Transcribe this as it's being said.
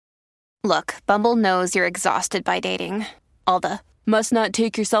Look, Bumble knows you're exhausted by dating. All the must not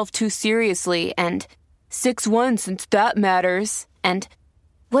take yourself too seriously and 6'1" since that matters. And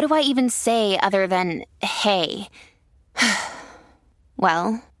what do I even say other than hey?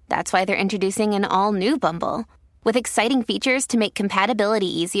 Well, that's why they're introducing an all-new Bumble with exciting features to make compatibility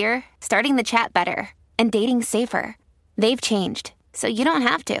easier, starting the chat better, and dating safer. They've changed, so you don't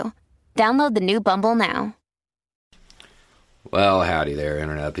have to. Download the new Bumble now. Well, howdy there,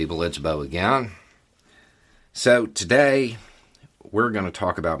 Internet people. It's Bo again. So today, we're going to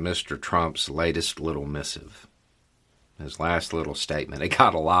talk about Mr. Trump's latest little missive. His last little statement. It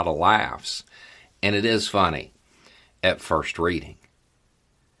got a lot of laughs, and it is funny at first reading.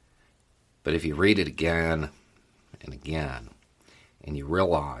 But if you read it again and again, and you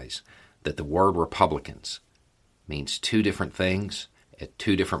realize that the word Republicans means two different things at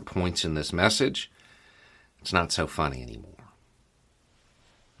two different points in this message, it's not so funny anymore.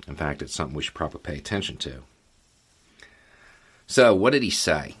 In fact, it's something we should probably pay attention to. So, what did he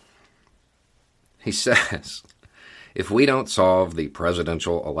say? He says, if we don't solve the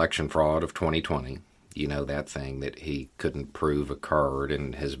presidential election fraud of 2020, you know, that thing that he couldn't prove occurred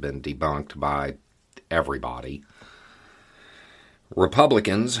and has been debunked by everybody,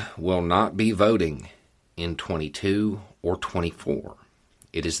 Republicans will not be voting in 22 or 24.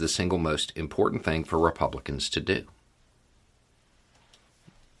 It is the single most important thing for Republicans to do.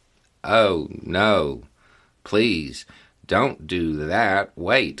 Oh, no, please, don't do that.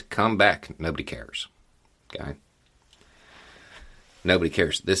 Wait, come back. Nobody cares. Okay? Nobody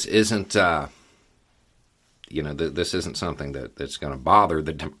cares. This isn't, this isn't something that's going to bother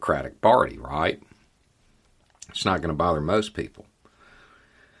the Democratic Party, right? It's not going to bother most people.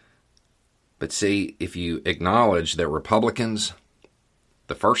 But see, if you acknowledge that Republicans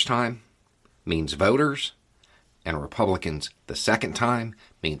the first time means voters, and Republicans the second time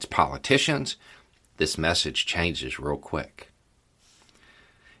means politicians, this message changes real quick.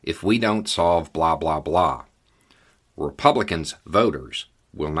 If we don't solve blah, blah, blah, Republicans, voters,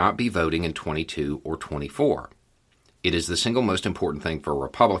 will not be voting in 22 or 24. It is the single most important thing for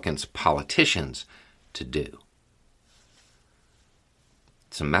Republicans, politicians, to do.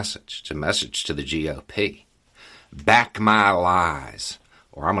 It's a message. It's a message to the GOP. Back my lies,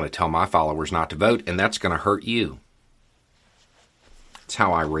 or I'm going to tell my followers not to vote, and that's going to hurt you. That's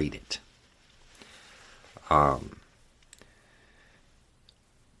how I read it. The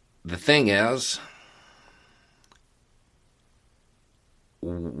thing is,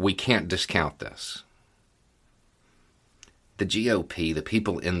 we can't discount this. The GOP, the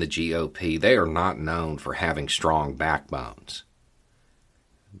people in the GOP, they are not known for having strong backbones.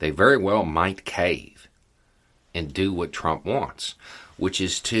 They very well might cave and do what Trump wants, which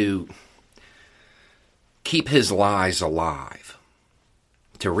is to keep his lies alive,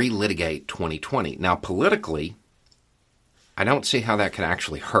 to relitigate 2020. Now, politically, I don't see how that can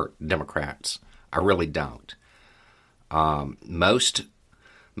actually hurt Democrats. I really don't. Most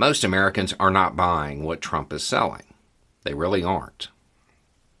Americans are not buying what Trump is selling. They really aren't.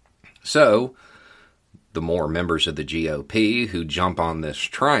 So, the more members of the GOP who jump on this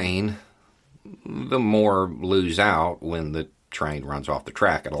train, the more lose out when the train runs off the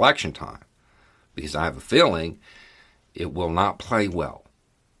track at election time. Because I have a feeling it will not play well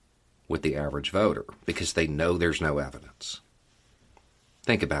with the average voter because they know there's no evidence.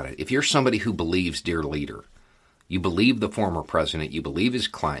 Think about it. If you're somebody who believes dear leader, you believe the former president, you believe his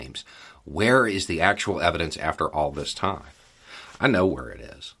claims, where is the actual evidence after all this time? I know where it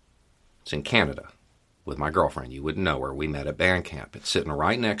is. It's in Canada with my girlfriend. You wouldn't know her. We met at band camp. It's sitting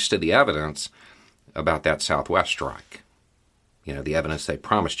right next to the evidence about that Southwest strike. You know, the evidence they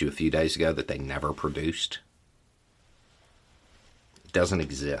promised you a few days ago that they never produced. It doesn't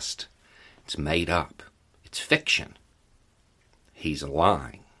exist. It's made up. It's fiction. He's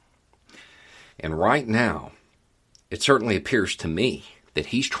lying. And right now, it certainly appears to me that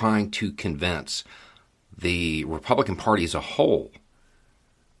he's trying to convince the Republican Party as a whole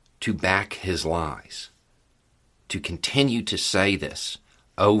to back his lies, to continue to say this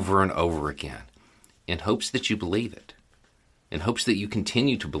over and over again in hopes that you believe it, in hopes that you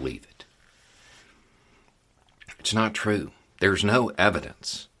continue to believe it. It's not true. There's no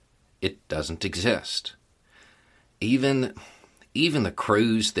evidence. It doesn't exist. Even the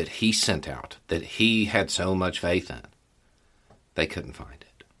crews that he sent out, that he had so much faith in, they couldn't find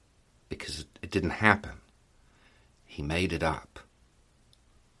it because it didn't happen. He made it up.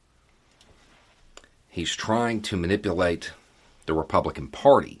 He's trying to manipulate the Republican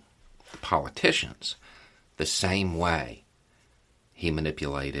Party, the politicians, the same way he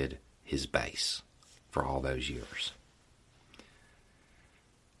manipulated his base for all those years.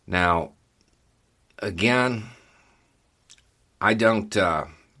 Now, again, I don't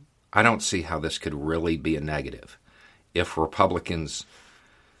see how this could really be a negative. If Republicans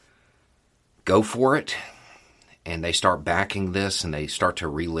go for it and they start backing this and they start to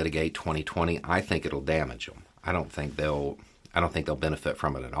relitigate 2020, I think it'll damage them. I don't think they'll benefit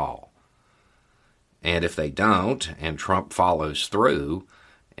from it at all. And if they don't, and Trump follows through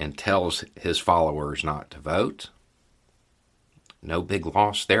and tells his followers not to vote, no big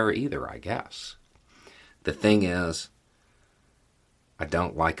loss there either, I guess. The thing is, I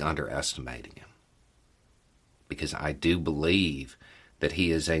don't like underestimating him, because I do believe that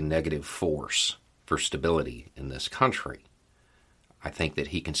he is a negative force for stability in this country. I think that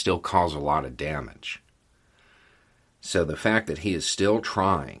he can still cause a lot of damage. So the fact that he is still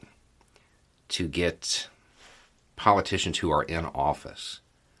trying to get politicians who are in office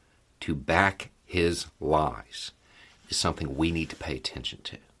to back his lies is something we need to pay attention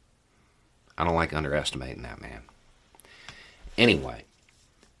to. I don't like underestimating that man. Anyway,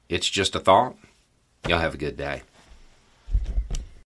 it's just a thought. Y'all have a good day.